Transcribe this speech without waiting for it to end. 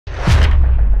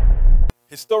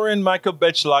Historian Michael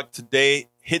Beschloss today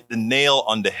hit the nail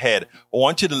on the head. I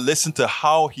want you to listen to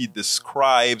how he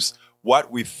describes what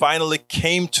we finally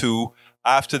came to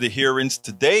after the hearings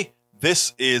today.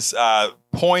 This is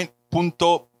point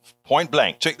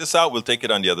blank. Check this out. We'll take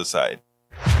it on the other side.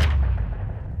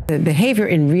 The behavior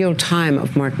in real time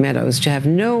of Mark Meadows, to have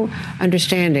no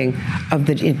understanding of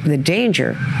the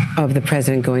danger of the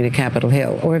president going to Capitol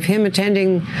Hill, or of him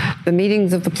attending the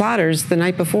meetings of the plotters the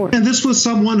night before. And this was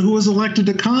someone who was elected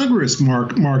to Congress,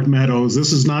 Mark Meadows.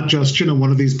 This is not just,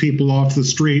 one of these people off the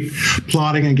street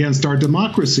plotting against our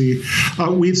democracy.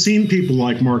 We've seen people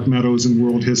like Mark Meadows in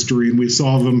world history, and we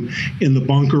saw them in the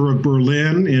bunker of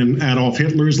Berlin in Adolf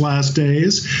Hitler's last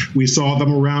days. We saw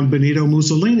them around Benito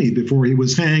Mussolini before he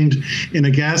was hanged in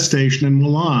a gas station in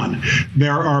Milan.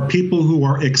 There are people who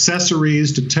are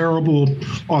accessories to terrible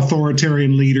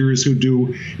authoritarian leaders who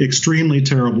do extremely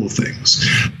terrible things.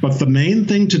 But the main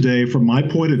thing today, from my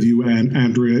point of view,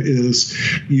 Andrea, is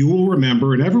you will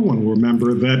remember, and everyone will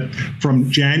remember, that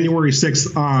from January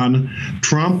 6th on,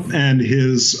 Trump and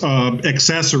his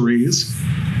accessories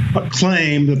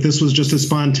claimed that this was just a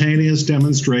spontaneous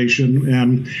demonstration,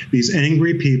 and these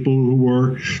angry people who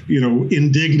were,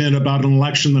 indignant about an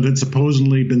election that had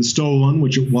supposedly been stolen,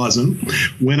 which it wasn't,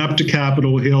 went up to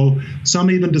Capitol Hill.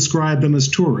 Some even described them as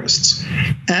tourists.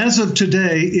 As of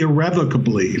today,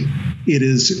 irrevocably, it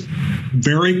is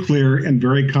very clear and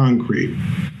very concrete.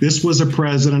 This was a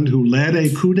president who led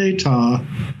a coup d'etat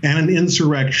and an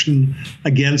insurrection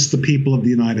against the people of the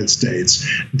United States,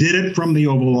 did it from the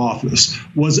Oval Office,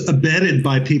 was abetted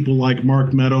by people like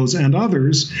Mark Meadows and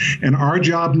others. And our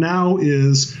job now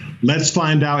is, let's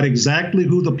find out exactly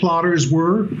who the plotters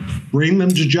were, bring them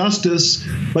to justice,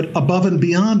 but above and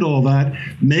beyond all that,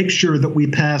 make sure that we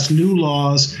pass new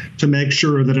laws to make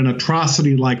sure that an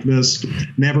atrocity like this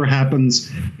never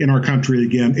happens in our country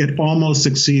again. It almost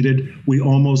succeeded. We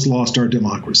almost lost our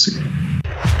democracy.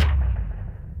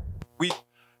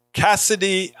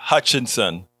 Cassidy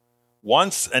Hutchinson,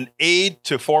 once an aide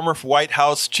to former White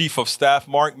House Chief of Staff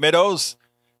Mark Meadows,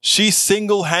 she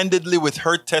single-handedly, with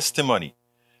her testimony,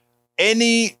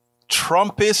 any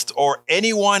Trumpist or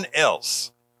anyone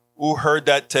else who heard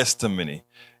that testimony,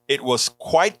 it was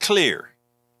quite clear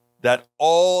that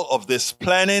all of this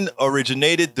planning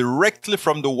originated directly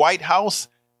from the White House.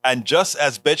 And just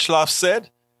as Beschloss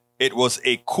said, it was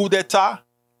a coup d'etat.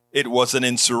 It was an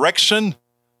insurrection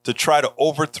to try to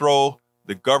overthrow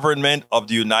the government of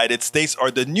the United States, or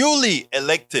the newly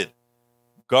elected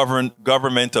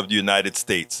government of the United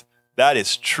States. That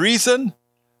is treason.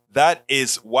 That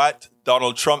is what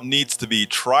Donald Trump needs to be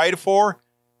tried for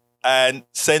and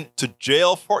sent to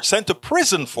jail for, sent to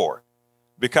prison for.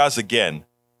 Because again,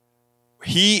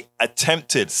 he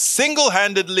attempted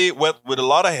single-handedly with a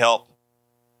lot of help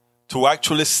to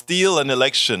actually steal an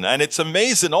election. And it's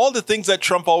amazing, all the things that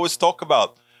Trump always talk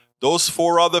about. Those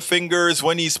four other fingers,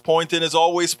 when he's pointing, is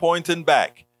always pointing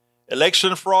back.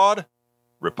 Election fraud,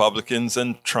 Republicans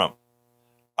and Trump.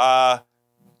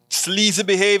 Sleazy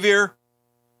behavior,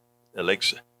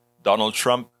 election, Donald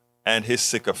Trump and his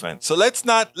sycophants. So let's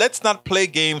not play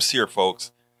games here,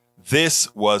 folks.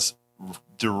 This was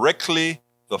directly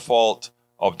the fault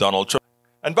of Donald Trump.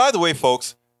 And by the way,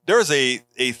 folks, there's a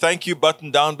thank you button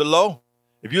down below.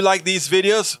 If you like these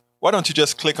videos, why don't you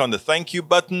just click on the thank you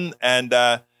button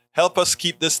and help us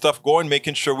keep this stuff going,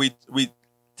 making sure we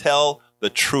tell the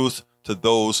truth to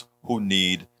those who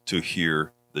need to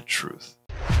hear the truth.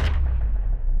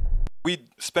 We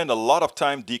spend a lot of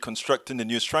time deconstructing the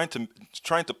news, trying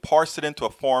to parse it into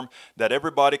a form that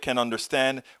everybody can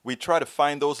understand. We try to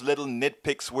find those little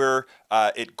nitpicks where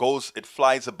it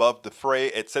flies above the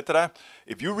fray, etc.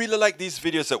 If you really like these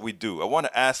videos that we do, I want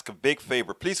to ask a big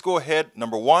favor. Please go ahead,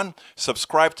 number one,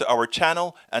 subscribe to our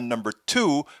channel, and number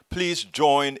two, please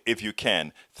join if you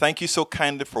can. Thank you so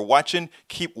kindly for watching.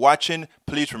 Keep watching.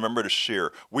 Please remember to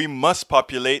share. We must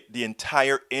populate the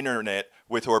entire internet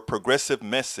with our progressive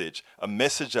message, a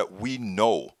message that we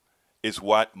know is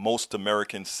what most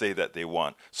Americans say that they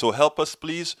want. So help us,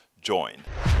 please join.